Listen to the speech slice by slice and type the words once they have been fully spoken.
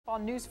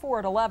On News 4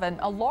 at 11,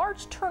 a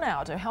large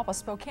turnout to help a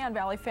Spokane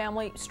Valley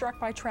family struck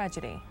by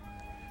tragedy.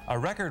 A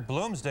record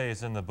Bloomsday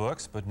is in the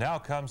books, but now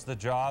comes the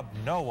job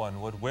no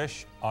one would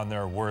wish on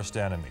their worst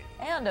enemy.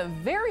 And a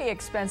very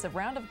expensive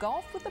round of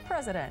golf with the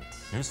president.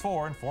 News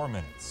 4 in 4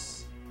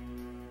 minutes.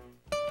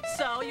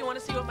 So, you want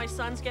to see what my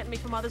son's getting me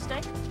for Mother's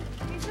Day?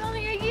 He's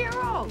only a year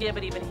old. Yeah,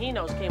 but even he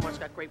knows Kmart's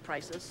got great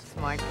prices.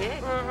 Smart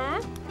kid.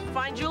 Mm-hmm.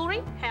 Fine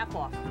jewelry, half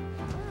off.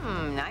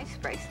 Nice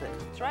bracelet.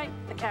 That's right.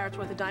 The carat's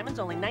worth of diamonds,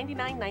 only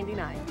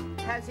 $99.99.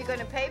 How's he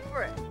gonna pay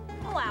for it?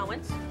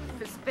 Allowance.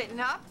 For spitting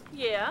up?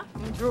 Yeah.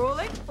 And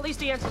drooling? At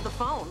least he answered the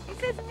phone. He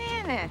says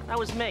Nana. That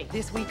was me.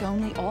 This week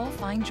only, all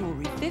fine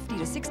jewelry 50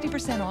 to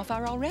 60% off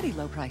our already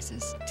low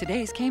prices.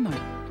 Today's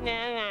Kmart.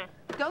 Nah.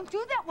 Don't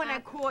do that when I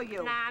call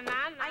you. Nah.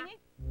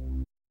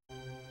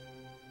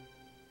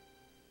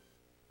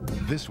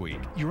 This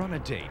week, you're on a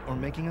date or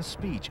making a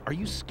speech. Are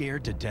you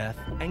scared to death?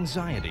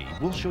 Anxiety.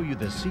 We'll show you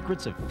the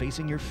secrets of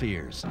facing your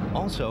fears.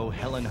 Also,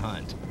 Helen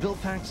Hunt, Bill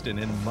Paxton,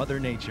 and Mother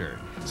Nature,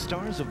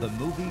 stars of the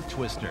movie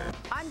Twister.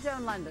 I'm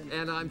Joan London.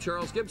 And I'm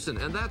Charles Gibson,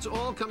 and that's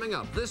all coming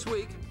up this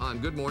week on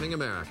Good Morning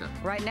America.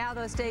 Right now,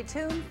 though, stay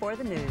tuned for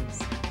the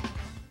news.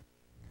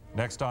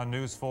 Next on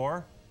News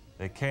 4,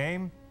 they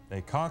came,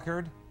 they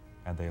conquered,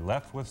 and they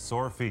left with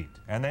sore feet.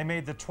 And they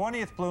made the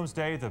 20th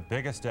Bloomsday the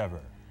biggest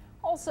ever.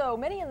 Also,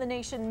 many in the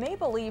nation may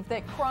believe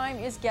that crime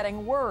is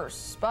getting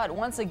worse, but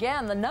once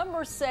again, the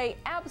numbers say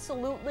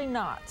absolutely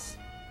not.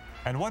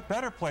 And what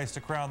better place to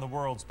crown the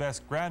world's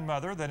best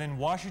grandmother than in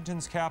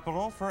Washington's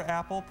capital for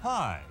apple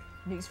pie?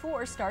 News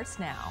 4 starts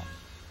now.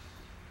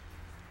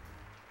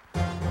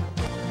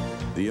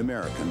 The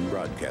American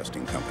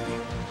Broadcasting Company,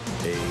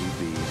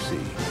 ABC.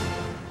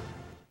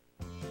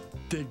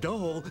 Dig the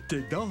hole,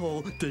 dig the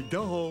hole, dig the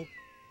hole.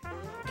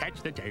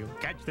 Catch the tail,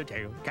 catch the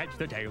tail, catch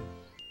the tail.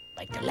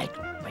 Bite the leg,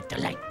 bite the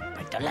leg,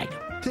 bite the leg.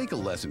 Take a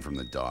lesson from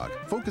the dog.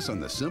 Focus on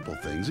the simple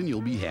things and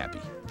you'll be happy.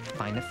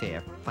 Find a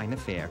fare, find a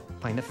fare,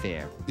 find a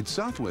fare. It's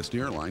Southwest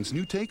Airlines'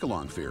 new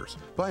take-along fares.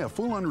 Buy a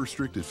full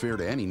unrestricted fare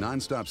to any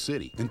nonstop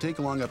city and take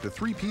along up to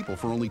 3 people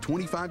for only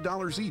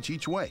 $25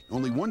 each way.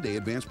 Only 1 day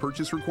advance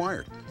purchase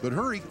required. But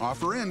hurry,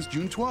 offer ends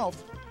June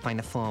 12th. Find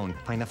a phone,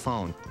 find a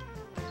phone.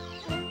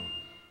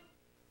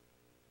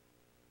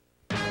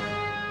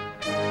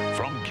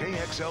 From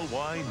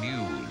KXLY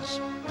News,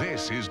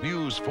 this is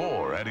News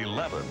 4 at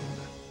 11.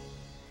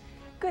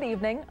 Good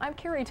evening, I'm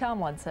Carrie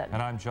Tomlinson.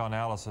 And I'm John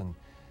Allison.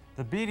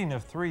 The beating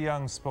of 3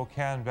 young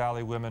Spokane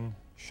Valley women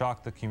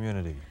shocked the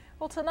community.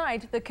 Well,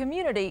 tonight, the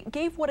community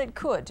gave what it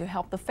could to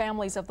help the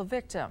families of the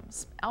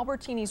victims.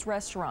 Albertini's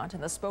restaurant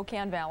in the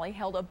Spokane Valley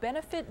held a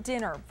benefit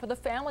dinner for the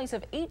families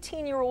of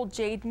 18-year-old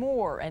Jade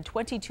Moore and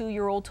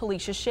 22-year-old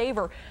Talisha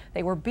Shaver.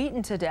 They were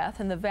beaten to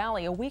death in the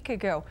valley a week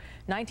ago.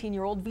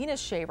 19-year-old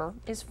Venus Shaver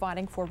is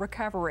fighting for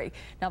recovery.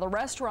 Now, the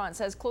restaurant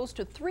says close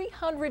to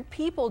 300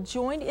 people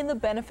joined in the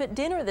benefit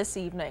dinner this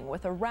evening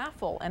with a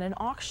raffle and an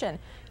auction.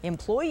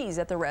 Employees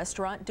at the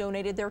restaurant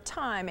donated their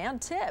time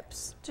and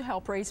tips to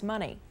help raise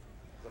money.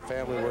 The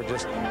family were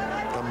just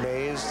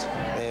amazed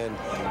and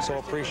so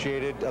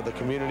appreciated of the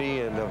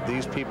community and of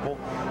these people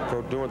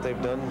for doing what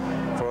they've done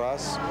for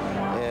us,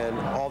 and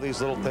all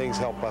these little things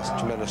help us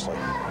tremendously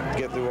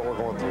get through what we're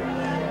going through.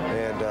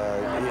 And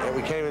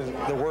we can't even,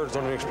 the words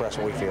don't even express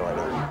what we feel right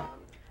now.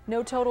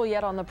 No total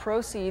yet on the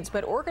proceeds,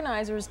 but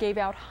organizers gave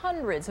out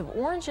hundreds of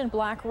orange and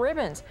black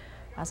ribbons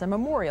as a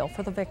memorial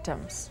for the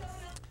victims.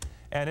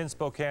 And in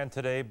Spokane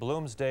today,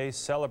 Bloomsday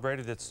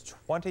celebrated its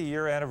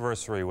 20-year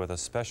anniversary with a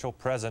special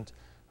present,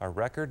 a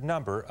record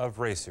number of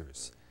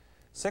racers.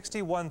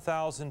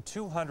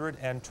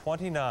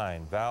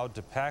 61,229 vowed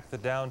to pack the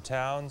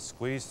downtown,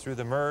 squeeze through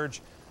the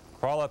merge,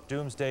 crawl up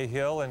Doomsday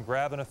Hill, and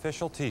grab an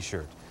official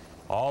T-shirt.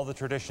 All the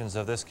traditions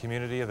of this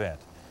community event.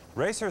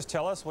 Racers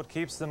tell us what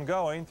keeps them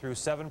going through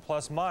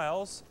 7+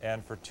 miles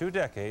and for 2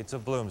 decades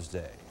of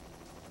Bloomsday.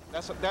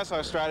 That's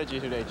our strategy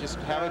today, just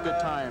have a good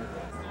time.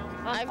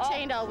 I've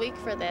trained all week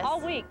for this.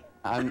 All week.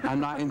 I'm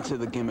not into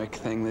the gimmick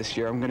thing this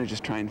year. I'm going to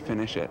just try and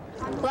finish it.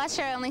 Last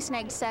year I only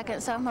snagged second,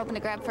 so I'm hoping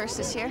to grab first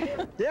this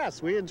year.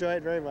 Yes, we enjoy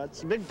it very much.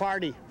 It's a big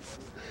party.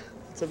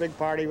 It's a big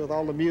party with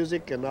all the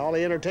music and all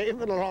the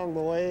entertainment along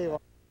the way.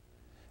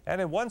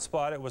 And in one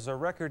spot, it was a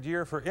record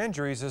year for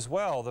injuries as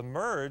well. The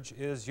merge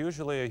is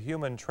usually a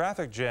human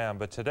traffic jam,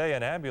 but today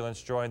an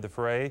ambulance joined the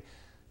fray,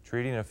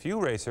 treating a few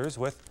racers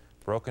with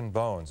broken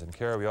bones. And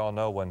Kara, we all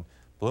know when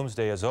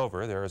Bloomsday is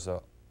over, there is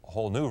a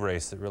whole new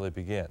race that really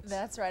begins.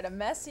 That's right, a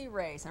messy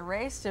race, a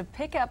race to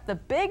pick up the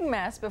big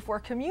mess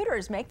before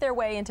commuters make their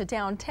way into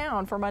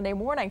downtown for Monday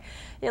morning.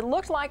 It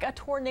looked like a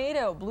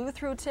tornado blew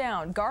through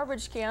town,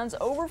 garbage cans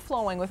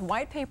overflowing with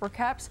white paper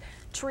cups,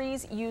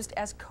 trees used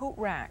as coat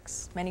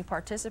racks. Many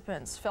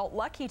participants felt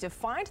lucky to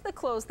find the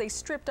clothes they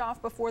stripped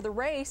off before the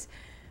race.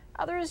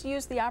 Others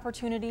used the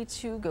opportunity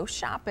to go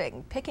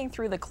shopping, picking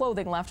through the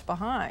clothing left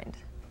behind.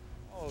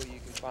 Oh,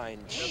 you can find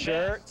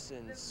shirts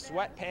and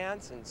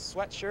sweatpants and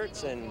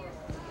sweatshirts and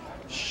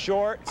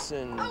shorts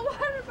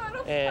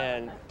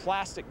and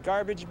plastic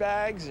garbage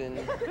bags and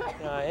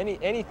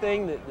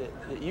anything that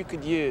you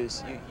could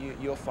use,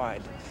 you'll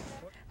find.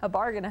 A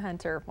bargain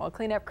hunter. Well,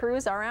 cleanup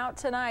crews are out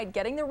tonight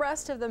getting the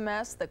rest of the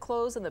mess, the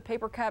clothes and the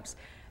paper cups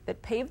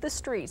that pave the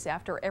streets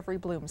after every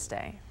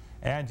Bloomsday.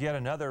 And yet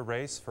another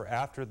race for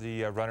after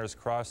the runners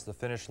cross the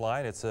finish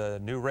line. It's a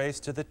new race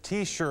to the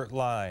T-shirt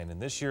line. And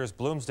this year's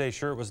Bloomsday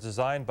shirt was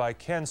designed by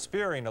Ken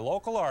Spearing, a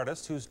local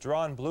artist who's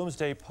drawn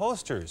Bloomsday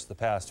posters the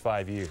past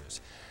 5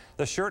 years.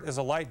 The shirt is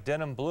a light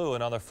denim blue,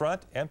 and on the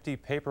front, empty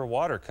paper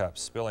water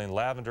cups spilling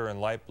lavender and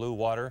light blue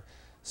water,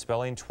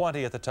 spelling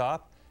 20 at the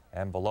top,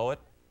 and below it,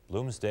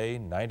 Bloomsday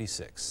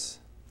 96.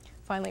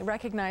 Finally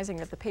recognizing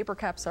that the paper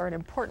cups are an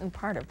important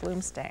part of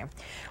Bloomsday.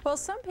 Well,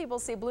 some people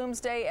see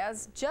Bloomsday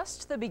as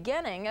just the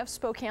beginning of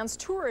Spokane's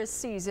tourist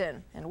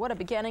season. And what a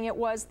beginning it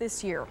was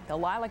this year. The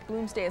Lilac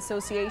Bloomsday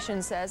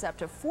Association says up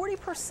to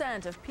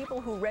 40% of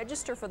people who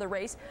register for the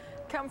race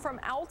come from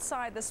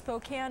outside the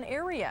Spokane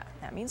area.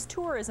 That means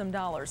tourism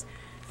dollars.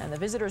 And the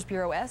Visitors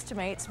Bureau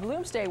estimates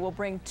Bloomsday will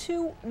bring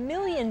 $2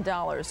 million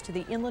to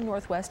the inland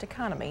Northwest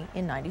economy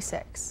in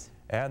 '96.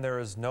 And there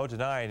is no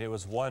denying it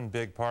was one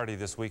big party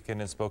this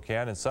weekend in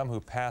Spokane, and some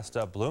who passed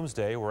up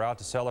Bloomsday were out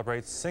to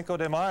celebrate Cinco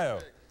de Mayo.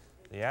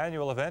 The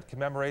annual event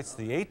commemorates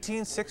the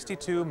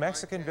 1862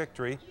 Mexican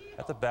victory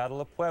at the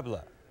Battle of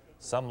Puebla.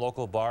 Some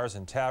local bars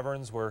and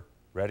taverns were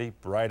ready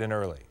bright and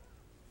early.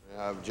 We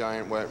have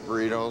giant wet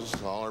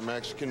burritos. All our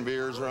Mexican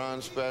beers are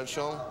on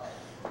special,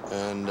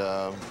 and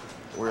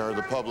we are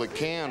the public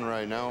can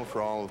right now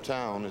for all of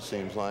town, it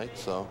seems like.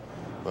 So,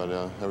 but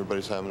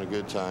everybody's having a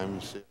good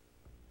time.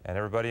 And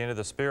everybody into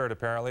the spirit,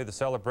 apparently. The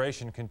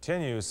celebration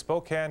continues.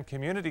 Spokane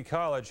Community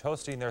College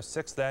hosting their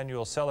 6th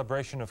annual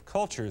Celebration of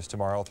Cultures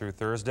tomorrow through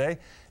Thursday.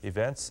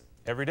 Events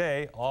every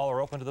day, all are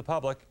open to the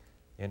public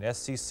in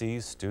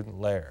SCC's student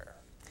lair.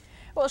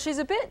 Well, she's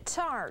a bit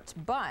tart,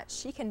 but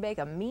she can bake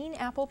a mean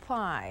apple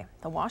pie.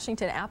 The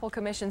Washington Apple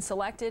Commission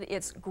selected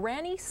its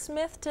Granny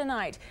Smith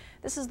tonight.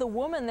 This is the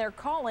woman they're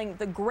calling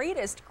the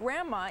greatest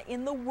grandma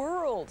in the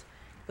world.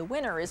 The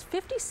winner is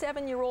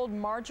 57-year-old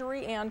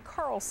Marjorie Ann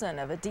Carlson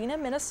of Edina,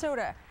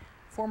 Minnesota.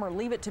 Former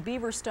Leave It to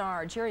Beaver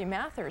star Jerry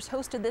Mathers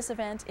hosted this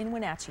event in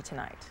Wenatchee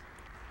tonight.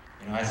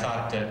 I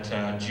thought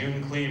that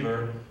June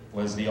Cleaver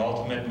was the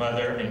ultimate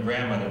mother and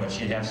grandmother, but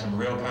she'd have some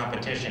real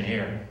competition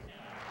here.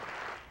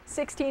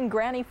 16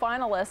 Granny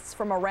finalists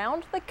from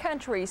around the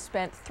country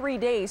spent 3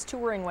 days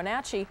touring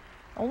Wenatchee.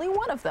 Only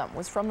one of them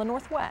was from the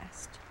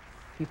Northwest.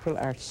 People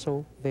are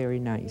so very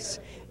nice,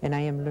 and I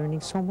am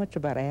learning so much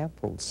about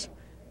apples.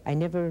 I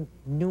never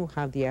knew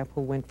how the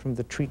apple went from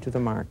the tree to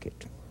the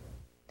market.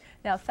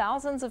 Now,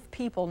 thousands of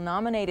people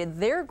nominated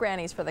their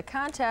grannies for the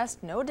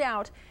contest. No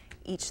doubt,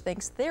 each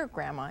thinks their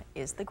grandma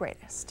is the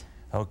greatest.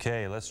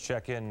 Okay, let's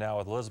check in now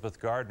with Elizabeth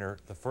Gardner.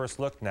 The first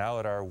look now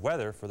at our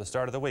weather for the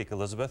start of the week.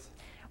 Elizabeth?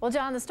 Well,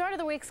 John, the start of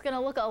the week's going to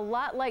look a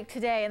lot like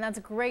today, and that's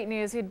great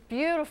news. We had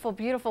beautiful,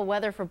 beautiful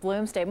weather for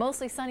Bloomsday.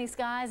 Mostly sunny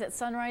skies at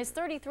sunrise,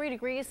 33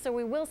 degrees, so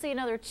we will see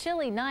another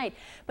chilly night.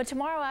 But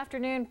tomorrow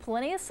afternoon,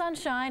 plenty of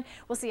sunshine.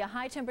 We'll see a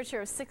high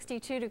temperature of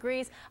 62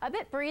 degrees. A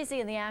bit breezy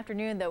in the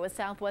afternoon, though, with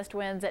southwest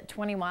winds at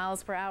 20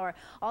 miles per hour.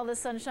 All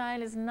this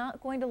sunshine is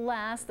not going to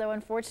last, though,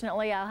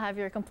 unfortunately. I'll have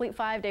your complete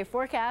 5-day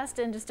forecast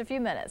in just a few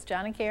minutes.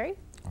 John and Carrie?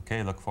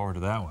 Okay, look forward to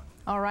that one.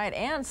 All right,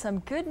 and some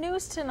good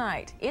news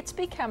tonight. It's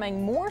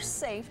becoming more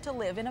safe to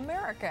live in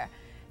America.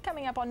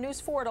 Coming up on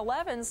News 4 at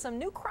 11, some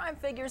new crime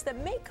figures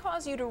that may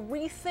cause you to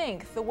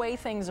rethink the way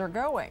things are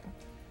going.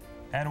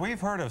 And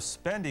we've heard of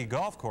spendy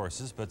golf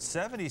courses, but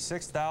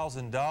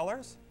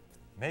 $76,000?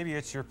 Maybe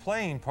it's your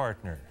playing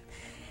partner.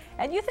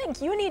 And you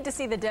think you need to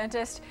see the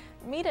dentist?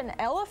 Meet an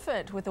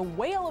elephant with a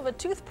whale of a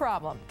tooth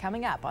problem.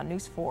 Coming up on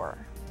News 4.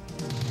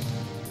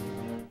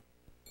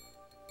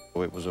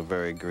 It was a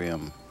very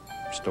grim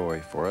story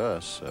for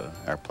us.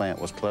 Our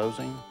plant was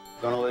closing.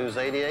 Going to lose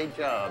 88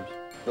 jobs.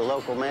 The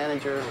local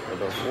manager of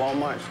the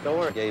Walmart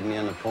store gave me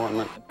an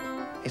appointment.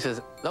 He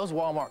says, those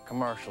Walmart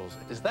commercials,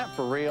 is that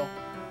for real?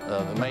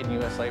 The Made in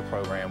USA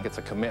program gets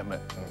a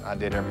commitment, and I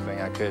did everything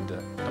I could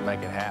to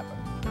make it happen.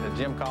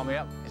 Jim called me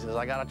up. He says,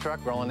 I got a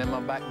truck rolling in my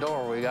back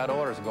door. We got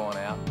orders going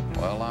out.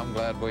 Well, I'm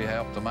glad we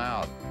helped them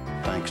out.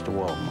 Thanks to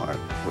Walmart,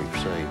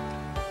 we've saved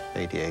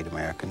 88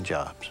 American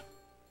jobs.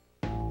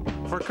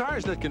 For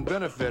cars that can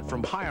benefit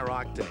from higher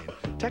octane,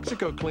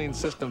 Texaco Clean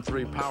System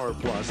 3 Power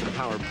Plus and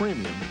Power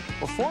Premium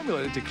are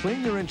formulated to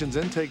clean your engine's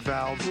intake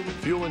valves,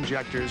 fuel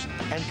injectors,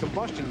 and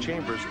combustion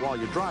chambers while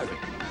you're driving,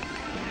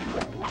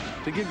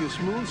 to give you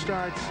smooth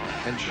starts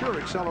and sure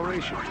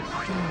acceleration.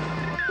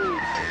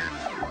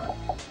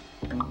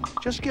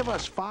 Just give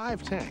us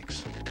 5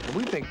 tanks, and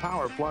we think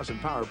Power Plus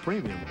and Power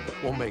Premium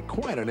will make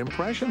quite an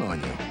impression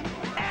on you.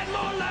 Add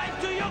more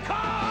life to your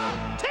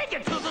car. Take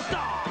it to the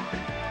star.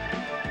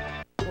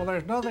 Well,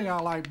 there's nothing I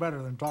like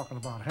better than talking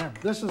about hammer.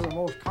 This is the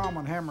most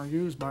common hammer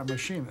used by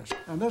machinists,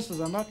 and this is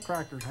a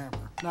nutcracker's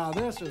hammer. Now,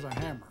 this is a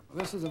hammer.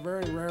 This is a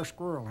very rare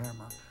squirrel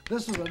hammer.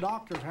 This is a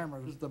doctor's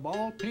hammer. This is the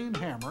ball-peen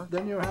hammer.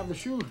 Then you have the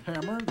shoe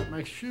hammer that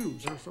makes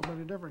shoes. There's so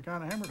many different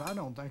kind of hammers, I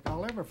don't think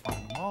I'll ever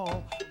find them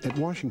all. At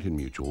Washington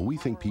Mutual, we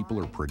think people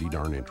are pretty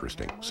darn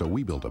interesting, so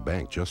we built a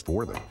bank just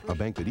for them, a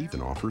bank that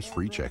even offers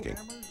free checking.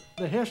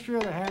 The history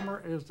of the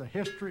hammer is the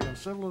history of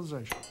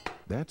civilization.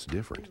 That's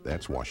different.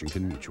 That's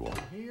Washington Mutual.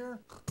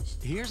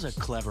 Here's a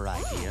clever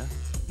idea.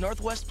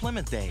 Northwest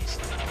Plymouth Days.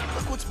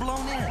 Look what's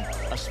blown in.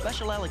 A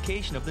special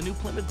allocation of the new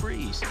Plymouth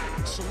Breeze.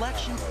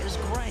 Selection is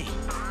great.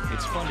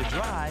 It's fun to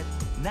drive,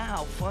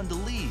 now fun to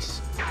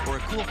lease. For a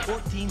cool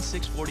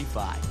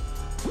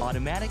 $14,645.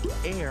 Automatic,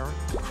 air,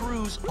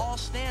 cruise, all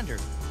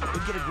standard.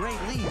 You'll get a great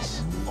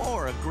lease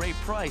or a great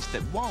price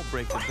that won't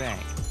break the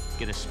bank.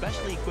 Get a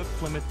specially equipped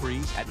Plymouth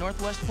Breeze at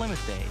Northwest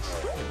Plymouth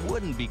Days. It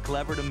wouldn't be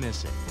clever to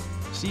miss it.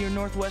 See your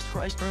Northwest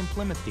Chrysler and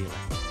Plymouth dealer.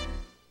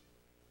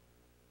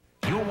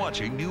 You're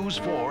watching News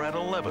 4 at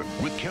 11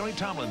 with Kerry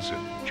Tomlinson,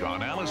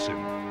 John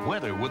Allison,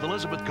 weather with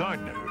Elizabeth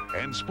Gardner,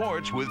 and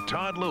sports with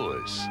Todd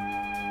Lewis.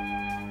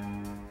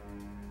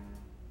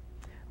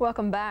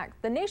 Welcome back.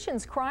 The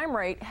nation's crime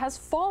rate has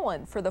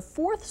fallen for the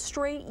 4th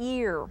straight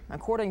year.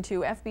 According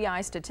to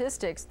FBI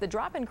statistics, the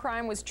drop in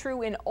crime was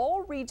true in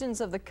all regions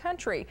of the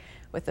country,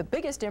 with the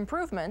biggest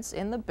improvements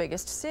in the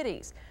biggest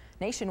cities.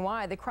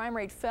 Nationwide, the crime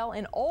rate fell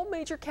in all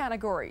major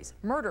categories.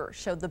 Murder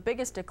showed the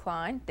biggest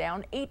decline,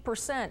 down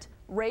 8%.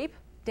 Rape,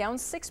 down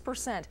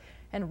 6%.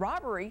 And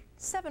robbery,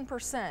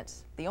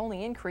 7%. The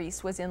only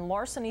increase was in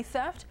larceny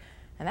theft,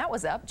 and that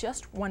was up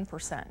just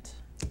 1%.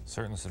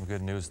 Certainly some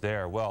good news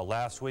there. Well,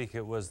 last week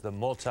it was the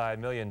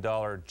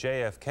multi-million-dollar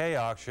JFK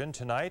auction.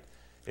 Tonight,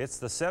 it's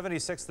the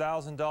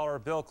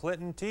 $76,000 Bill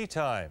Clinton tea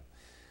time.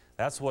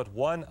 That's what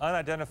one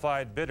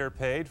unidentified bidder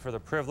paid for the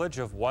privilege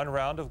of one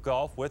round of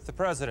golf with the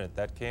president.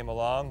 That came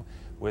along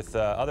with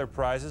other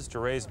prizes to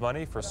raise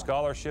money for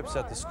scholarships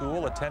at the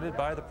school attended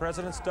by the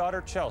president's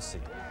daughter,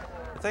 Chelsea.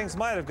 But things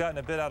might have gotten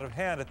a bit out of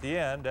hand at the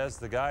end, as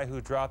the guy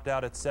who dropped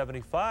out at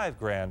 75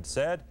 grand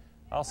said,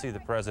 "I'll see the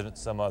president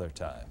some other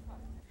time."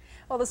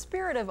 Well, the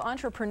spirit of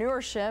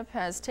entrepreneurship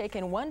has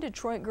taken one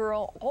Detroit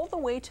girl all the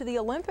way to the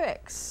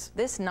Olympics.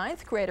 This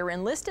 9th grader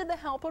enlisted the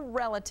help of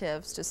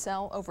relatives to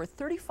sell over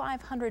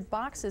 3,500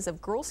 boxes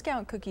of Girl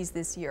Scout cookies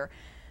this year.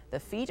 The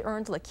feat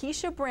earned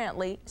Lakeisha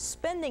Brantley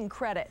spending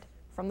credit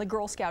from the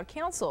Girl Scout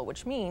Council,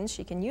 which means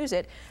she can use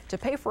it to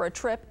pay for a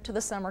trip to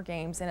the Summer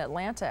Games in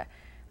Atlanta.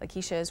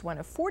 Lakeisha is one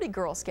of 40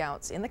 Girl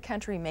Scouts in the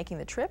country making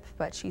the trip,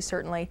 but she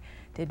certainly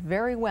did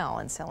very well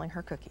in selling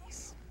her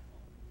cookies.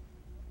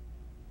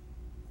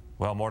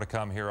 Well, more to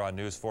come here on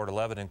News 4 at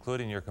 11,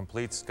 including your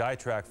complete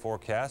SkyTrack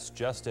forecast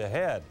just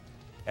ahead.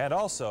 And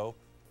also,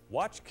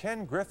 watch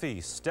Ken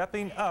Griffey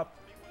stepping up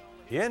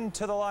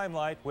into the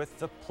limelight with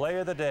the play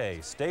of the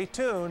day. Stay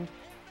tuned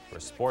for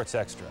Sports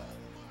Extra.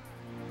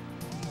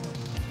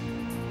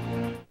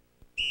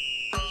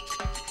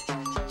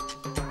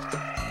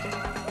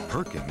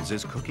 Perkins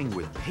is cooking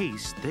with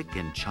Pace thick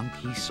and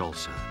chunky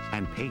salsa.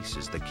 And Pace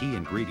is the key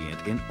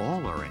ingredient in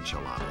all our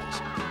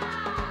enchiladas.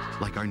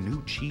 Like our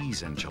new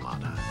cheese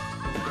enchilada,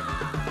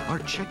 our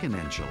chicken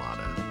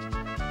enchilada,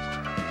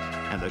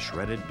 and the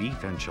shredded beef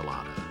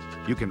enchilada.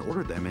 You can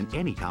order them in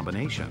any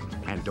combination.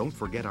 And don't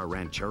forget our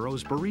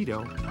Rancheros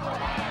burrito.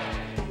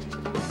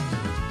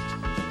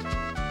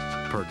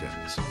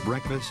 Perkins,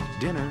 breakfast,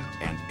 dinner,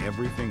 and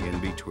everything in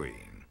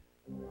between.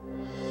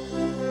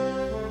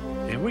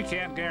 If we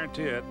can't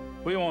guarantee it,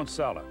 we won't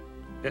sell it.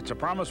 It's a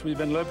promise we've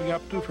been living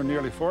up to for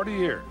nearly 40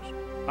 years.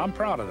 I'm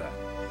proud of that.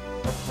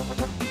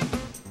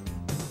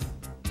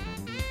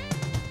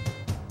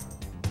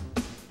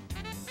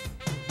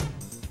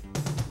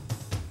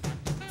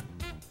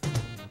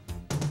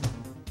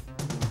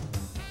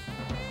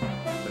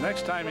 The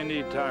next time you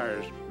need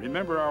tires,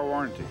 remember our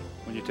warranty.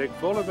 When you take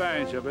full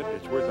advantage of it,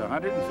 it's worth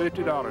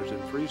 $150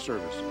 in free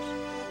services.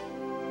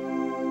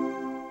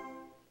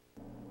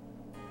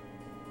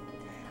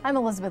 I'm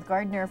Elizabeth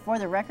Gardner. For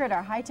the record,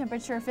 our high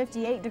temperature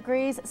 58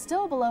 degrees,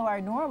 still below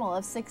our normal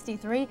of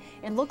 63.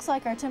 It looks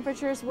like our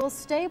temperatures will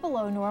stay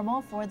below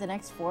normal for the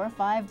next 4 or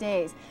 5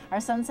 days.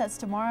 Our sun sets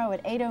tomorrow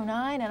at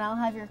 8:09, and I'll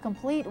have your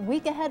complete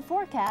week ahead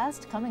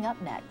forecast coming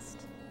up next.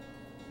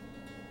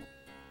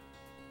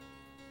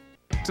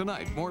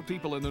 Tonight, more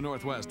people in the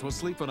Northwest will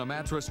sleep on a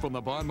mattress from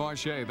the Bon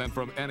Marché than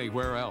from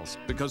anywhere else,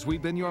 because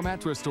we've been your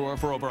mattress store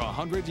for over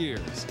 100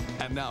 years.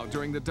 And now,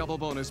 during the double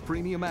bonus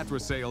premium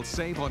mattress sale,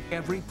 save on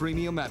every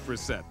premium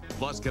mattress set.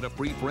 Plus, get a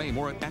free frame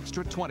or an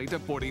extra $20 to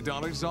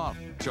 $40 off.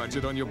 Charge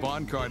it on your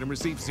Bon card and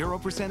receive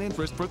 0%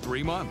 interest for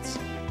 3 months.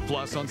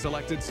 Plus, on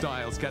selected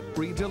styles, get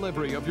free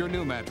delivery of your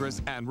new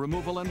mattress and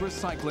removal and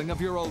recycling of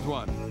your old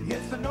one.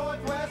 It's the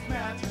Northwest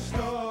Mattress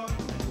Store,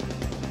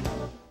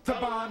 the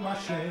Bon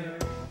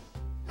Marché.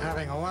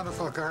 Having a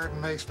wonderful garden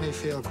makes me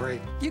feel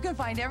great. You can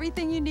find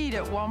everything you need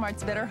at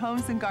Walmart's Better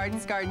Homes and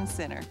Gardens Garden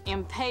Center.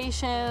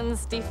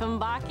 Impatiens,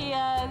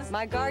 Dieffenbachias.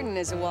 My garden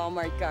is a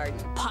Walmart garden.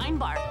 Pine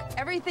bark.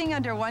 Everything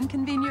under one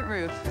convenient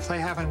roof. If they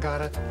haven't got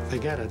it, they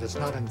get it. It's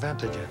not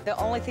invented yet. The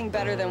only thing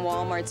better than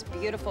Walmart's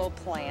beautiful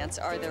plants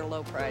are their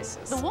low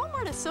prices. The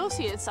Walmart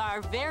associates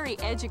are very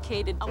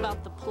educated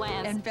about the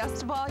plants. And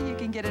best of all, you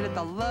can get it at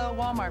the low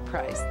Walmart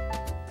price.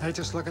 They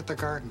just look at the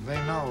garden.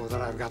 They know that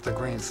I've got the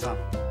green thumb.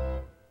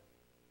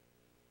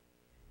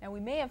 Now, we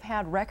may have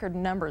had record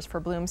numbers for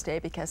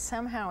Bloomsday because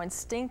somehow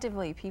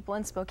instinctively people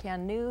in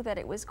Spokane knew that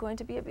it was going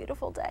to be a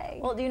beautiful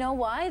day. Well, do you know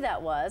why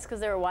that was? Because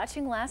they were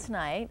watching last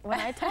night when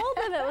I told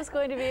them it was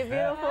going to be a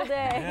beautiful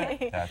day.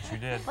 Yeah, that you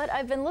did. But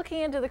I've been looking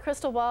into the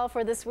crystal ball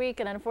for this week,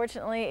 and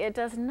unfortunately it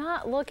does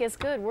not look as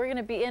good. We're going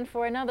to be in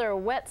for another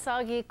wet,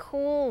 soggy,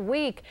 cool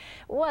week.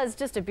 It was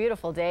just a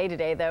beautiful day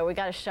today, though. We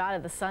got a shot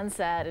of the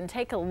sunset, and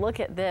take a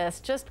look at this.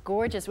 Just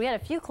gorgeous. We had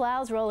a few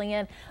clouds rolling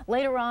in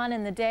later on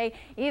in the day,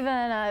 even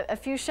a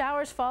few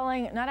showers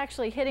falling, not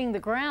actually hitting the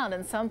ground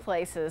in some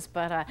places,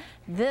 but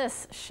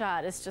this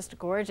shot is just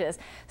gorgeous.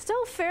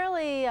 Still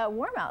fairly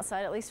warm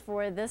outside, at least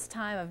for this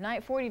time of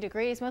night. 40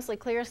 degrees, mostly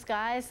clear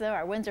skies, though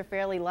our winds are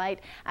fairly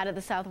light out of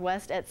the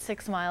southwest at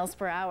 6 miles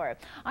per hour.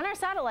 On our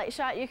satellite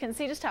shot, you can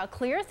see just how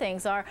clear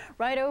things are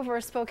right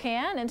over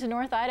Spokane into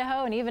North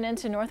Idaho and even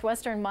into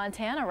northwestern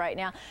Montana right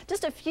now.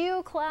 Just a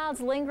few clouds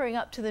lingering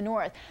up to the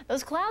north.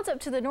 Those clouds up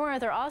to the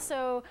north are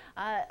also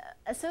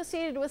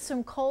associated with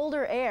some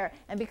colder air,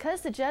 and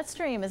because the jet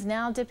stream is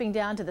now dipping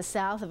down to the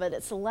south of it,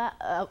 it's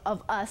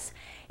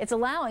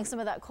allowing some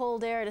of that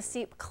cold air to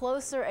seep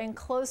closer and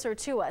closer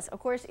to us. Of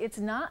course, it's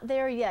not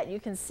there yet. You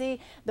can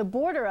see the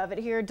border of it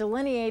here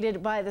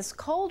delineated by this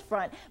cold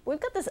front. We've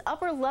got this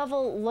upper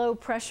level low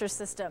pressure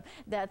system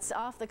that's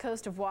off the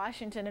coast of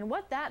Washington, and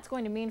what that's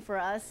going to mean for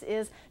us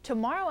is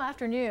tomorrow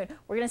afternoon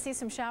we're going to see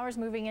some showers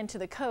moving into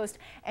the coast,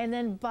 and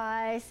then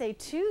by say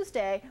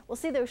Tuesday we'll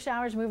see those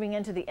showers moving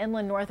into the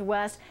inland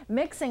northwest,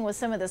 mixing with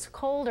some of this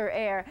colder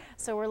air.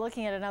 So we're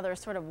looking at another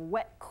sort of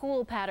wet,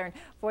 cool pattern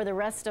for the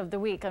rest of the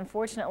week.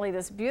 Unfortunately,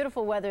 this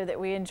beautiful weather that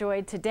we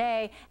enjoyed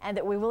today and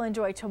that we will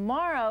enjoy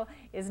tomorrow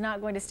is not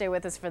going to stay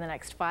with us for the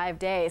next 5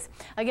 days.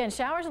 Again,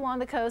 showers along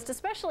the coast,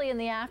 especially in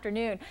the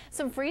afternoon.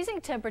 Some freezing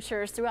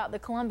temperatures throughout the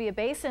Columbia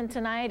Basin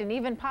tonight, and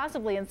even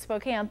possibly in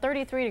Spokane.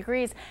 33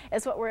 degrees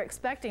is what we're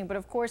expecting. But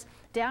of course,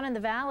 down in the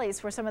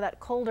valleys where some of that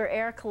colder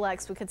air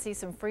collects, we could see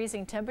some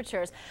freezing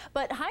temperatures.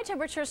 But high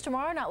temperatures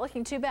tomorrow, not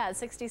looking too bad.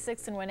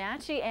 66 in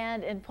Wenatchee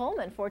and in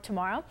Pullman for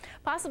tomorrow.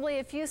 Possibly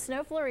a few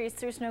snow flurries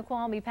through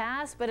Snoqualmie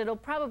Pass, but it'll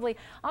probably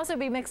also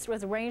be mixed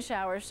with rain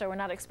showers, so we're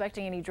not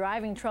expecting any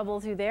driving trouble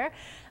through there.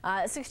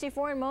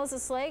 64 in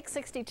Moses Lake,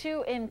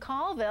 62 in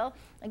Colville.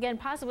 Again,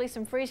 possibly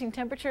some freezing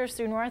temperatures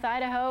through North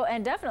Idaho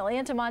and definitely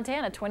into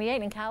Montana.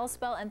 28 in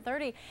Kalispell and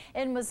 30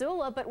 in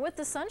Missoula. But with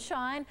the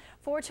sunshine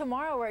for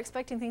tomorrow, we're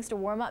expecting things to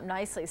warm up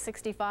nicely.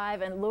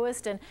 65 in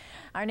Lewiston.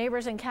 Our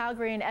neighbors in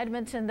Calgary and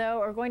Edmonton, though,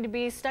 are going to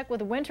be stuck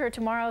with winter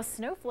tomorrow.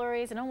 Snow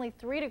flurries and only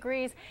 3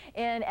 degrees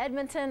in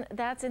Edmonton.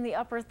 That's in the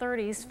upper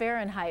 30s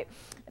Fahrenheit.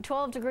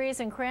 12 degrees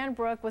in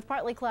Cranbrook with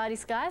partly cloudy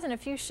skies and a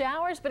few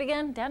showers. But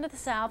again, down to the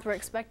south, we're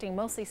expecting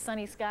mostly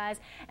sunny skies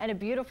and a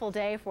beautiful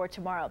day for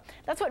tomorrow.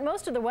 That's what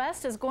most of the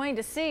west is going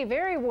to see.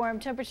 Very warm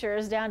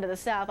temperatures down to the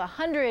south.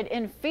 100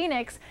 in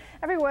Phoenix.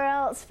 Everywhere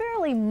else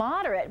fairly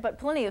moderate, but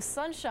plenty of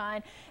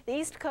sunshine. The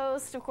East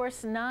Coast, of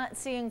course, not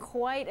seeing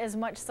quite as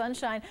much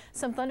sunshine.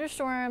 Some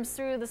thunderstorms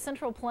through the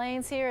Central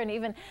Plains here and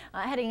even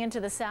heading into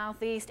the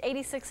southeast.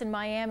 86 in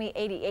Miami,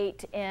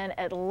 88 in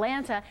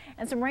Atlanta,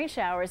 and some rain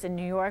showers in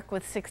New York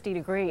with 60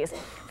 degrees.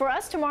 For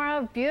us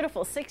tomorrow,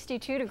 beautiful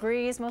 62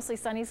 degrees, mostly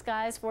sunny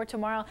skies for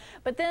tomorrow,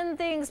 but then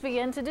things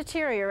begin to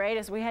deteriorate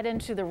as we head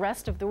into the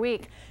rest of the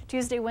week.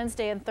 Tuesday,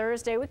 Wednesday, and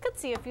Thursday, we could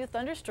see a few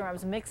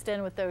thunderstorms mixed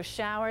in with those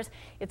showers.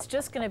 It's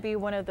just going to be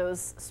one of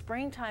those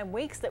springtime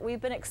weeks that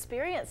we've been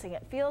experiencing.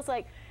 It feels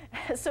like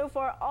so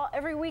far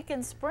every week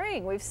in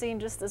spring we've seen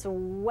just this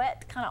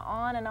wet kind of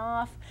on and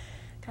off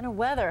kind of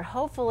weather.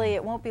 Hopefully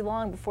it won't be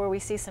long before we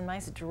see some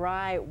nice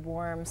dry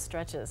warm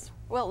stretches.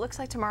 Well, it looks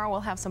like tomorrow we'll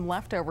have some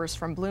leftovers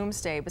from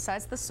Bloomsday.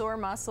 Besides the sore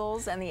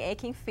muscles and the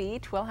aching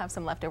feet, we'll have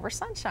some leftover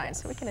sunshine,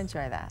 so we can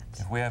enjoy that.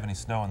 If we have any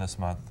snow in this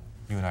month,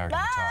 you and I are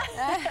going to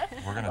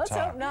talk. We're going to talk. Let's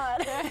hope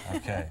not.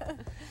 Okay.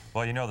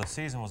 Well, you know, the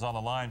season was on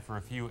the line for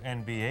a few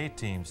NBA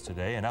teams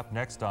today, and up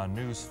next on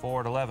News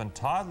 4 at 11,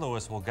 Todd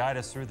Lewis will guide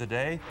us through the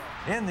day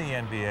in the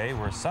NBA,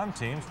 where some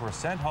teams were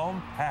sent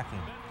home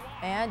packing.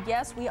 And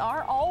yes, we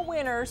are all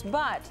winners,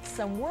 but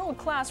some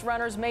world-class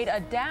runners made a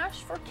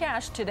dash for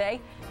cash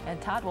today,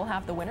 and Todd will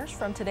have the winners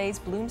from today's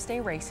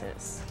Bloomsday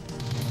races.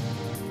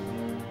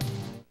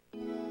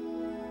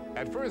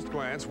 At first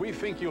glance, we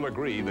think you'll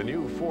agree the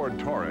new Ford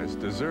Taurus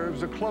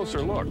deserves a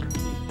closer look.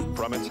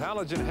 From its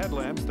halogen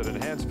headlamps that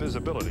enhance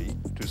visibility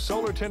to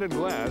solar-tinted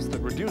glass that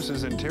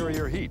reduces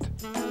interior heat.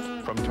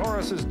 From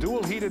Taurus's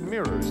dual heated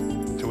mirrors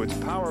to its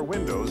power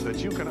windows that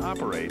you can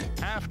operate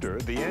after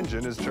the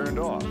engine is turned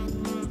off.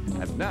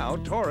 And now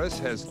Taurus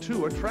has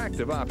two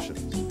attractive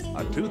options,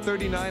 a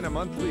 $239 a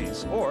month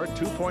lease or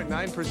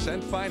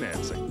 2.9%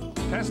 financing.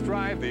 Test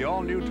drive the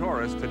all-new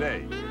Taurus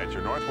today at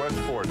your Northwest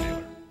Ford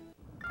dealer.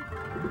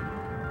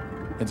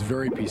 It's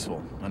very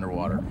peaceful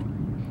underwater.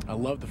 I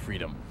love the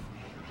freedom.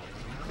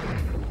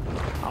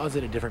 I was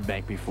at a different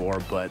bank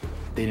before, but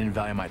they didn't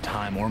value my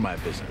time or my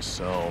business,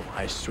 so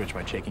I switched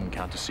my checking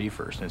account to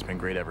C-First, and it's been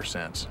great ever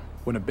since.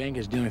 When a bank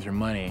is dealing with your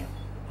money,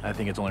 I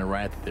think it's only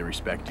right that they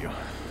respect you.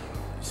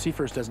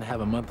 C-First doesn't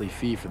have a monthly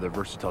fee for their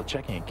versatile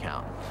checking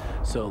account,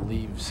 so it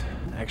leaves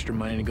extra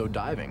money to go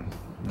diving.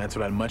 And that's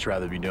what I'd much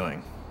rather be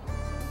doing.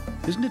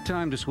 Isn't it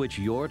time to switch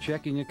your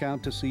checking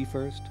account to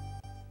C-First?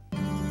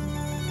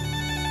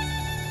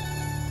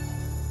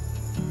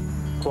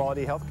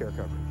 Quality healthcare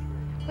coverage.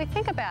 We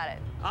think about it.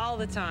 All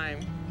the time.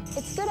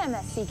 It's good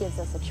MSC gives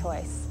us a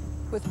choice.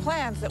 With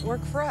plans that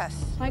work for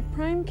us. Like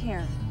Prime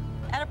Care.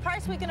 At a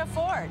price we can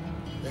afford.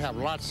 They have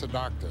lots of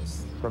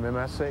doctors. From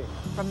MSC.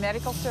 From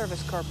Medical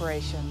Service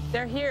Corporation.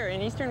 They're here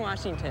in Eastern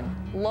Washington.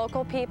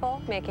 Local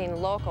people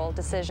making local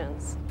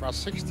decisions. For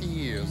 60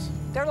 years.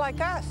 They're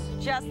like us.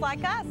 Just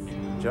like us.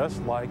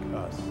 Just like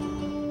us.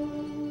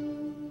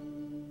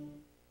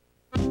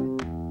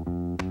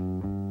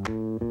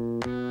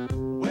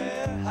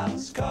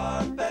 Warehouse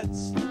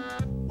Carpets.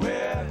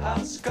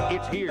 Warehouse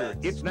Carpets. It's here,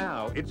 it's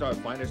now. It's our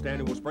finest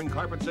annual spring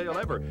carpet sale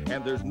ever,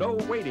 and there's no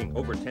waiting.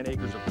 Over 10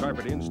 acres of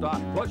carpet in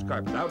stock, plush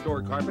carpet,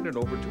 outdoor carpet, and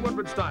over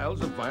 200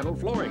 styles of vinyl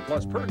flooring,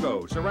 plus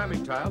pergo,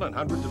 ceramic tile, and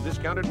hundreds of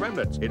discounted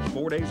remnants. It's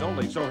 4 days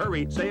only, so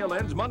hurry. Sale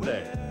ends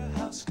Monday.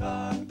 Warehouse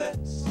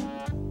Carpets.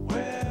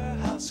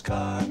 Warehouse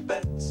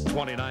Carpets.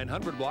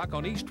 2900 block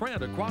on East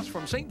Trent, across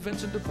from St.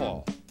 Vincent de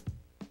Paul.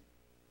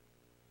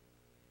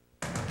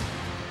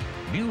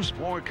 News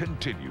 4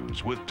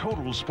 continues with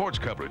total sports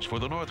coverage for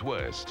the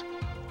Northwest.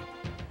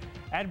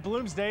 At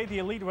Bloomsday, the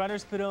elite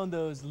runners put on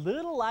those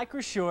little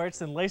lycra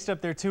shorts and laced up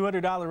their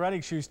 $200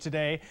 running shoes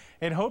today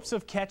in hopes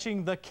of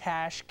catching the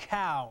cash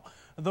cow.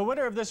 The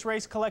winner of this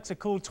race collects a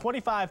cool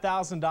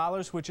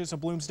 $25,000, which is a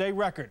Bloomsday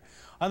record.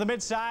 On the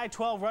mid-side,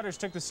 12 runners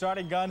took the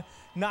starting gun.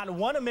 Not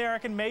one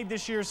American made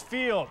this year's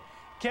field.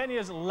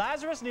 Kenya's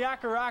Lazarus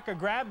Nyakaraka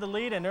grabbed the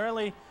lead, and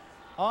early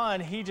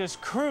on, he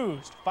just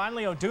cruised.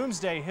 Finally, on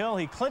Doomsday Hill,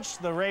 he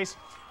clinched the race.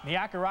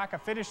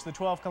 Nyakaraka finished the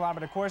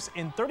 12-kilometer course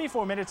in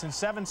 34 minutes and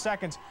 7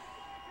 seconds.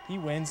 He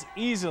wins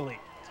easily.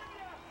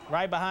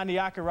 Right behind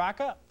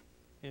Nyakaraka,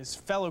 his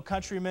fellow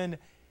countrymen.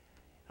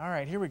 All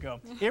right, here we go.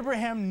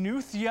 Ibrahim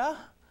Nuthia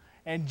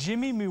and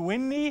Jimmy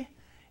Muwini.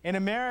 In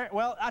America,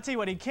 well, I'll tell you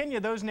what, in Kenya,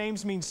 those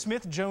names mean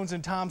Smith, Jones,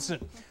 and Thompson.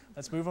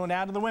 Let's move on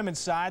now to the women's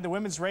side. The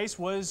women's race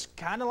was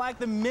kind of like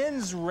the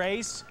men's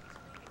race.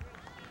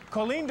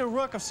 Colleen de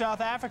Rook of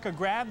South Africa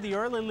grabbed the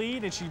early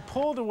lead, and she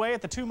pulled away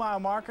at the 2-mile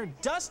marker,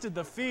 dusted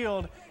the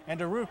field, and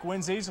de Rook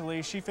wins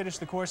easily. She finished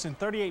the course in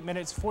 38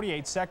 minutes,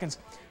 48 seconds.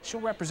 She'll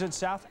represent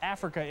South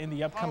Africa in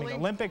the upcoming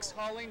Olympics.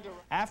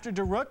 After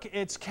de Rook,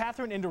 it's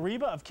Catherine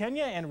Indiriba of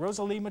Kenya and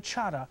Rosalie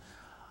Machada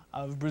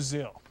of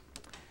Brazil.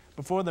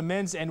 Before the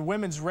men's and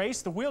women's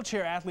race, the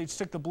wheelchair athletes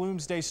took the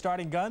Bloomsday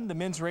starting gun. The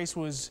men's race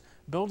was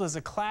billed as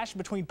a clash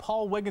between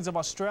Paul Wiggins of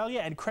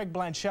Australia and Craig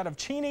Blanchett of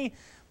Chile.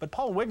 But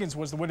Paul Wiggins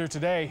was the winner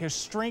today. His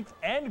strength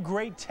and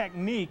great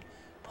technique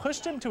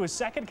pushed him to his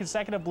second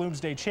consecutive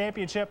Bloomsday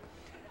championship.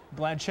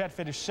 Blanchett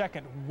finished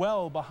second,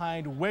 well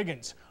behind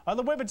Wiggins. On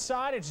the women's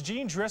side, it's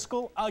Jean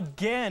Driscoll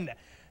again.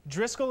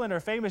 Driscoll, in her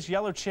famous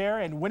yellow chair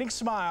and winning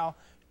smile,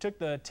 took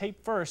the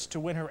tape first to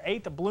win her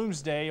 8th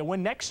Bloomsday. A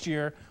win next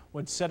year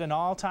would set an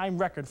all-time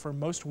record for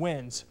most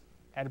wins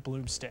at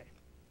Bloomsday.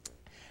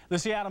 The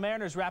Seattle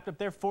Mariners wrapped up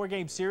their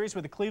 4-game series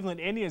with the Cleveland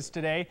Indians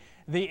today.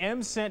 The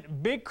M's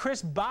sent big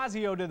Chris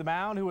Bosio to the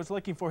mound, who was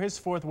looking for his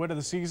 4th win of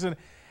the season.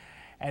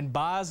 And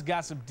Boz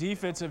got some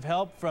defensive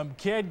help from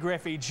Kid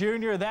Griffey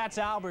Jr. That's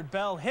Albert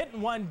Bell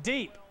hitting one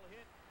deep.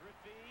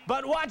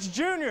 But watch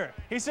Junior.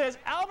 He says,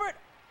 Albert,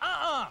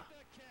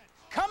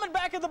 coming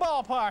back in the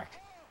ballpark.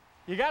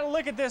 You got to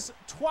look at this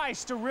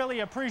twice to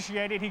really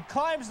appreciate it. He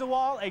climbs the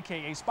wall,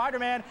 a.k.a.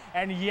 Spider-Man,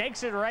 and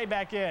yanks it right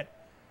back in.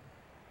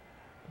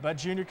 But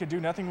Junior could do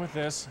nothing with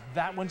this.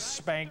 That one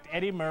spanked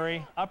Eddie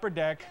Murray, upper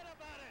deck.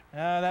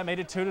 That made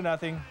it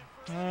 2-0.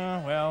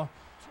 Well,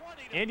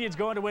 Indians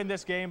going to win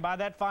this game by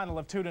that final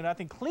of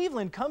 2-0.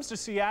 Cleveland comes to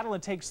Seattle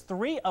and takes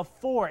 3 of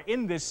 4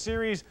 in this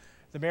series.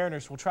 The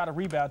Mariners will try to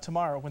rebound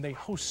tomorrow when they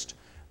host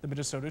the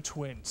Minnesota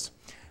Twins.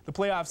 The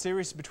playoff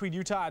series between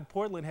Utah and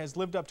Portland has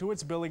lived up to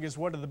its billing as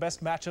one of the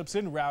best matchups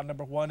in round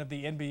number 1 of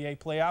the NBA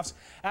playoffs.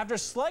 After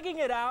slugging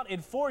it out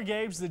in 4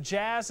 games, the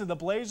Jazz and the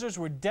Blazers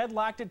were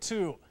deadlocked at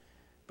 2.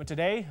 But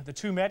today, the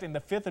two met in the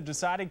 5th of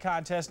deciding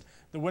contest.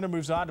 The winner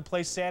moves on to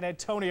play San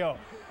Antonio.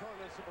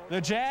 The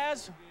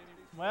Jazz,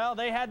 well,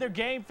 they had their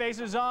game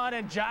faces on,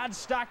 and John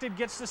Stockton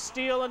gets the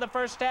steal in the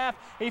first half.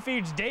 He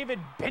feeds David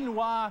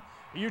Benoit.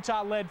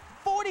 Utah led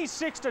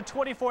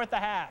 46-24 at the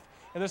half.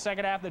 In the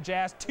second half, the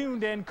Jazz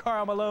tuned in.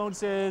 Karl Malone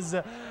says,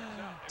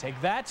 take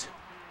that.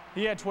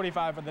 He had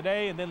 25 for the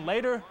day, and then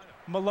later,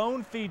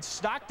 Malone feeds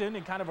Stockton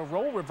in kind of a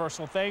role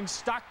reversal thing.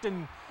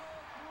 Stockton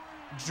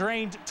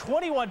drained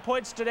 21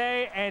 points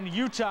today, and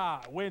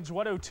Utah wins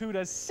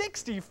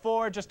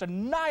 102-64, just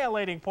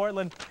annihilating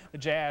Portland. The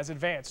Jazz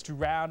advance to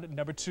round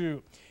number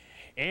 2.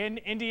 In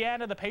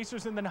Indiana, the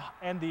Pacers and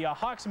the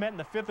Hawks met in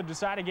the 5th of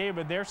deciding game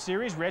of their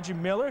series. Reggie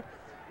Miller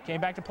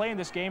came back to play in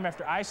this game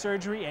after eye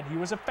surgery, and he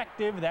was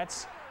effective.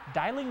 That's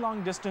dialing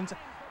long distance,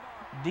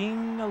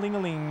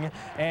 ding-a-ling-a-ling.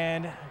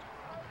 And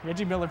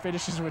Reggie Miller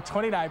finishes with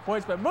 29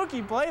 points, but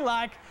Mookie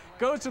Blaylock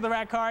goes to the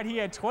red card. He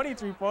had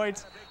 23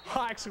 points.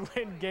 Hawks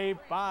win Game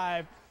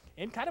 5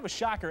 in kind of a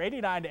shocker,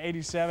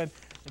 89-87.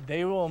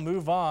 They will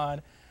move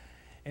on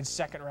in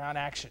second-round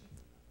action.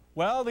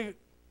 Well,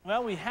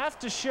 we have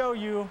to show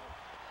you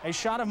a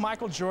shot of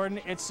Michael Jordan.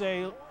 It's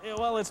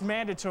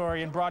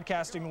mandatory in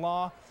broadcasting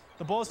law.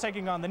 The Bulls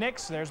taking on the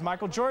Knicks. There's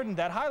Michael Jordan,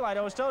 that highlight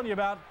I was telling you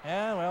about.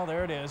 Yeah, well,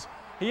 there it is.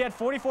 He had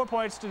 44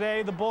 points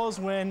today. The Bulls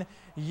win.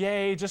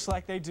 Yay, just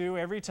like they do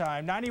every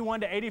time.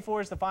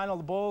 91-84 is the final.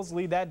 The Bulls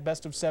lead that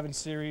best-of-7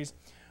 series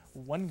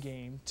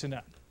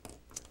 1-0.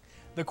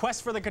 The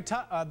quest for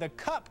the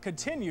Cup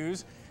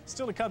continues.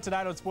 Still to come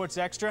tonight on Sports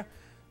Extra.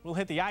 We'll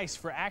hit the ice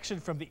for action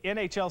from the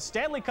NHL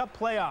Stanley Cup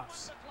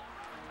playoffs.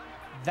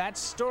 That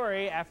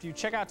story after you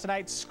check out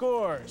tonight's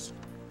scores.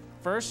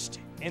 First,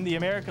 in the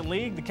American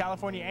League, the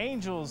California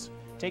Angels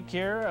take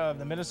care of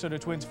the Minnesota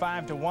Twins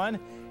 5-1.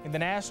 In the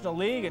National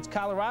League, it's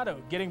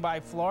Colorado getting by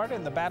Florida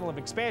in the battle of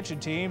expansion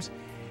teams.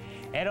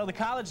 And on the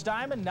College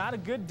Diamond, not a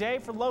good day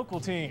for local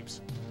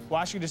teams.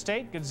 Washington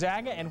State,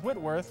 Gonzaga, and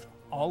Whitworth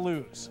all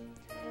lose.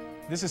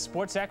 This is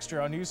Sports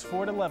Extra on News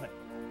 4 at 11.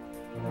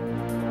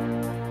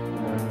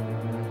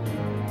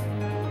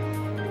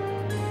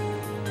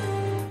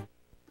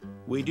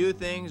 We do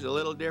things a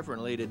little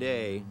differently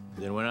today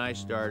than when I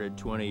started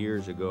 20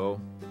 years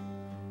ago.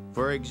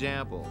 For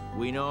example,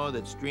 we know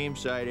that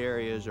streamside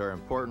areas are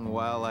important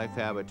wildlife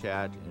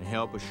habitat and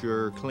help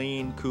assure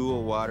clean,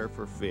 cool water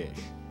for fish.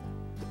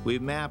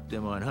 We've mapped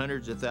them on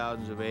hundreds of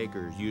thousands of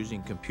acres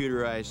using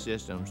computerized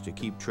systems to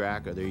keep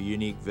track of their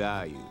unique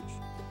values.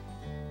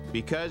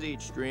 Because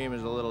each stream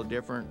is a little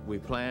different, we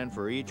plan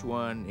for each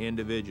one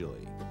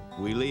individually.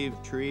 We leave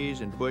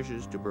trees and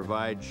bushes to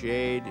provide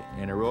shade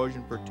and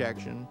erosion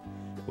protection.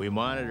 We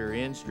monitor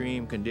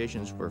in-stream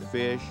conditions for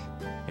fish,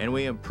 and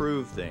we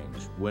improve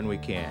things when we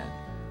can.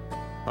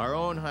 Our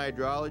own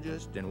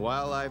hydrologist and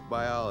wildlife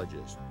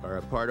biologist are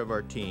a part of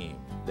our team.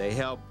 They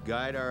help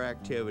guide our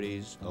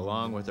activities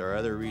along with our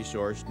other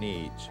resource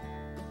needs.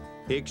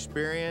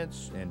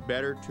 Experience and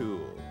better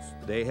tools.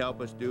 They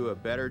help us do a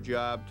better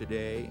job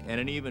today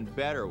and an even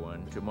better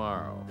one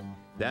tomorrow.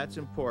 That's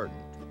important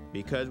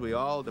because we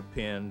all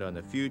depend on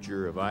the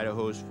future of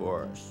Idaho's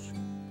forests.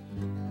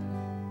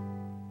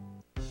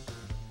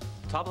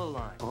 Top of the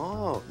line.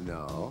 Oh,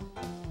 no.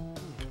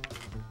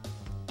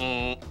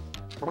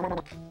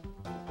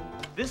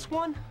 This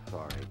one?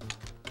 Sorry.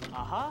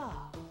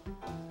 Aha.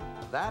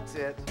 That's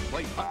it.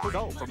 Play Putt for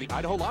Dough from the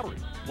Idaho Lottery.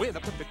 Win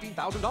up to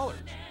 $15,000.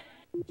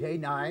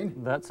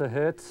 J9. That's a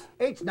hit.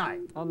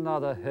 H9.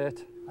 Another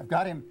hit. I've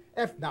got him.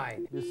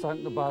 F9. You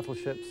sunk the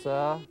battleship,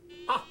 sir.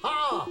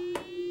 Aha!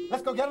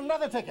 Let's go get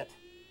another ticket.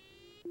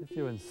 If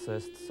you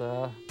insist,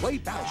 sir. Play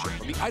Battleship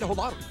from the Idaho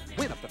Lottery.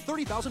 Win up to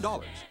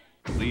 $30,000.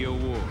 The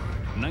award,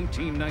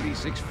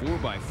 1996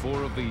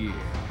 4x4 of the Year.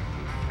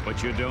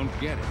 But you don't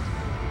get it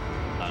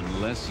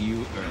unless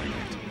you earn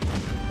it.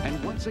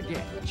 And once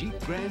again, Jeep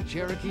Grand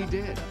Cherokee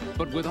did.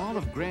 But with all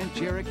of Grand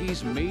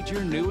Cherokee's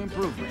major new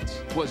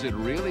improvements, was it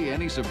really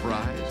any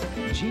surprise?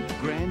 Jeep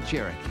Grand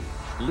Cherokee.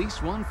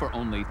 Lease one for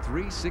only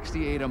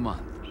 $368 a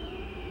month.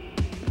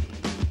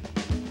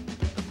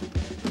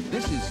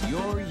 This is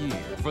your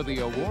year for the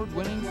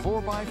award-winning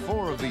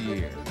 4x4 of the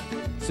Year.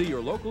 See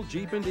your local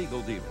Jeep and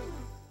Eagle dealer.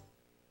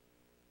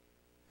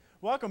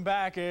 Welcome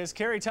back. As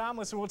Kerry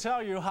Tomlinson will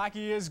tell you,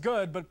 hockey is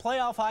good, but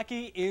playoff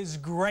hockey is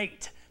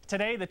great.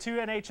 Today, the two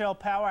NHL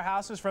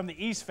powerhouses from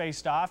the East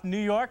faced off. New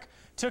York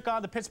took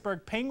on the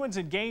Pittsburgh Penguins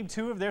in Game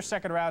 2 of their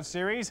second-round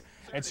series,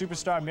 and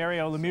superstar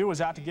Mario Lemieux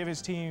was out to give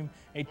his team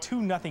a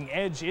 2-0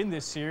 edge in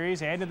this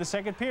series, and in the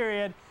second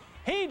period,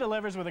 he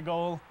delivers with a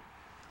goal.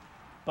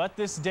 But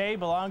this day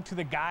belonged to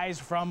the guys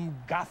from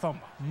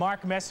Gotham.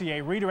 Mark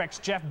Messier redirects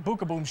Jeff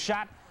Bukaboom's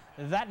shot.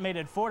 That made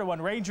it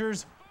 4-1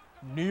 Rangers.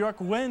 New York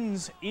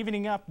wins,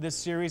 evening up this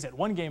series at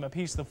 1 game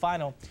apiece, the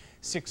final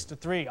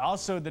 6-3.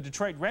 Also, the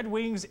Detroit Red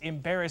Wings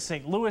embarrass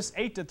St. Louis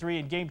 8-3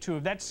 in Game 2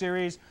 of that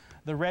series.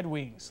 The Red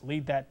Wings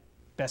lead that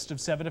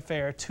best-of-7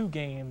 affair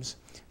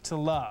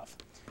 2-0.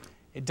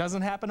 It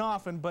doesn't happen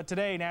often, but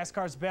today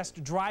NASCAR's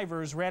best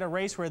drivers ran a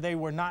race where they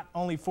were not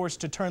only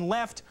forced to turn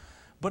left,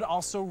 but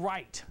also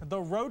right.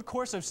 The road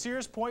course of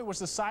Sears Point was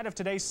the site of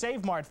today's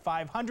Save Mart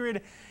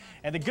 500,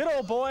 and the good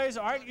old boys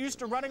aren't used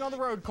to running on the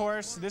road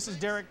course. This is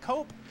Derek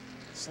Cope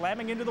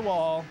slamming into the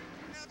wall,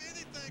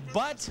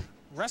 but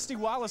Rusty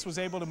Wallace was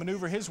able to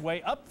maneuver his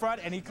way up front,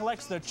 and he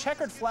collects the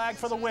checkered flag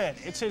for the win.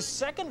 It's his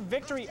second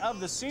victory of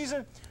the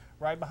season.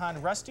 Right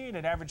behind Rusty at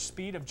an average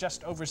speed of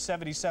just over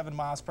 77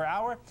 miles per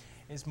hour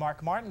is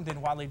Mark Martin, then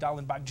Wally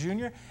Dallenbach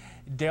Jr.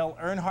 Dale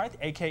Earnhardt,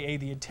 a.k.a.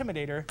 the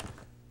Intimidator,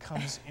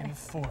 comes in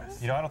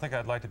fourth. You know, I don't think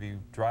I'd like to be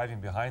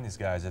driving behind these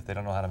guys if they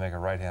don't know how to make a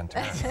right-hand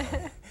turn.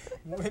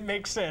 It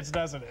makes sense,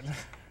 doesn't it?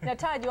 Now,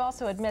 Todd, you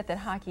also admit that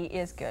hockey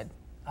is good.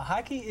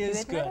 Hockey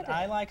is good.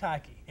 I like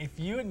hockey. If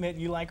you admit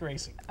you like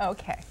racing.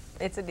 Okay,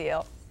 it's a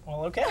deal.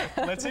 Well, okay,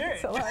 let's hear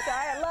it. So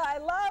I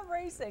love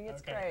racing.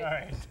 It's great. All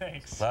right,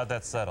 thanks. Glad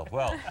that's settled.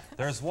 Well,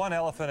 there's one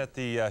elephant at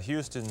the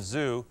Houston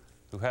Zoo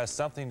who has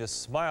something to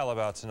smile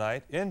about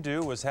tonight.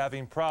 Indu was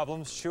having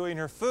problems chewing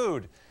her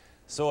food.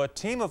 So a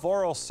team of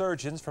oral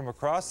surgeons from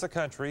across the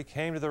country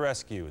came to the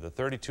rescue. The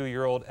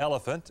 32-year-old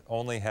elephant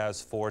only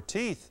has 4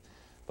 teeth,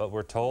 but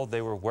we're told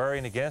they were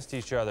wearing against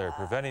each other,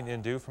 preventing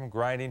Indu from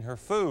grinding her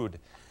food.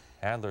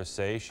 Handlers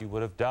say she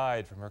would have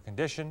died from her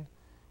condition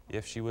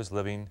if she was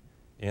living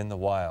in the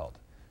wild.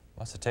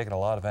 Must have taken a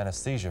lot of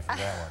anesthesia for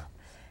that one.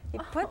 You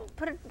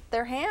put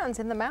their hands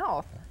in the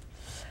mouth.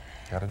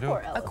 Gotta do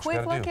it. A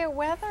quick look at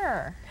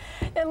weather.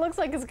 It looks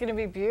like it's going to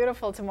be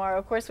beautiful tomorrow.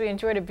 Of course, we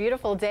enjoyed a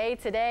beautiful day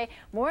today.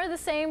 More of the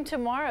same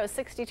tomorrow.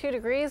 62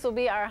 degrees will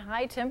be our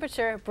high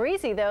temperature.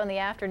 Breezy, though, in the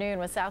afternoon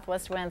with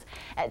southwest winds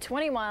at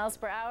 20 miles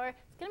per hour.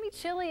 It's going to be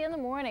chilly in the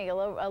morning, a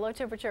low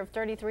temperature of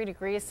 33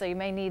 degrees, so you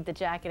may need the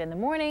jacket in the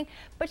morning,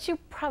 but you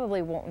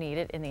probably won't need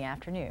it in the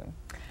afternoon.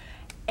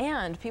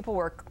 And people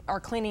are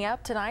cleaning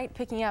up tonight,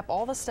 picking up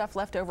all the stuff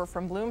left over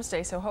from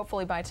Bloomsday. So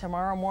hopefully by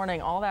tomorrow morning,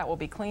 all that will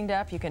be cleaned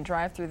up. You can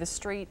drive through the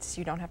streets.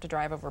 You don't have to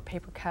drive over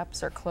paper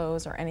cups or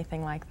clothes or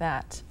anything like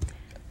that.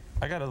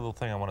 I got a little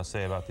thing I want to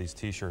say about these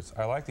T-shirts.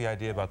 I like the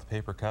idea about the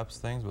paper cups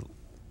things, but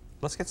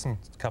let's get some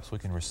cups we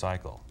can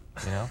recycle.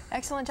 You know?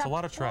 Excellent job. It's a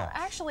lot of trash.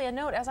 Well, actually, a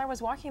note, as I was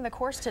walking the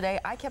course today,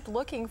 I kept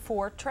looking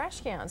for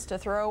trash cans to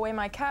throw away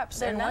my cups.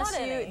 There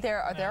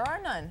are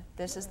none.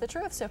 This is the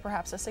truth, so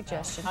perhaps a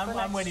suggestion for next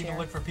I'm waiting year. to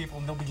look for people,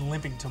 and they'll be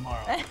limping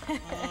tomorrow.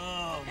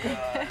 Oh,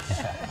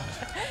 gosh.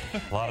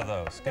 A lot of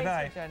those. Good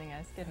night. Thanks for joining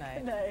us. Good night.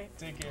 Good night.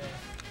 Take care.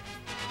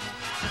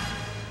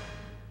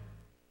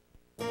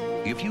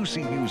 If you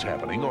see news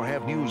happening or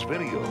have news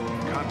video,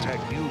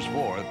 contact News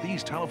 4 at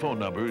these telephone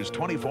numbers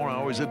 24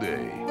 hours a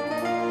day.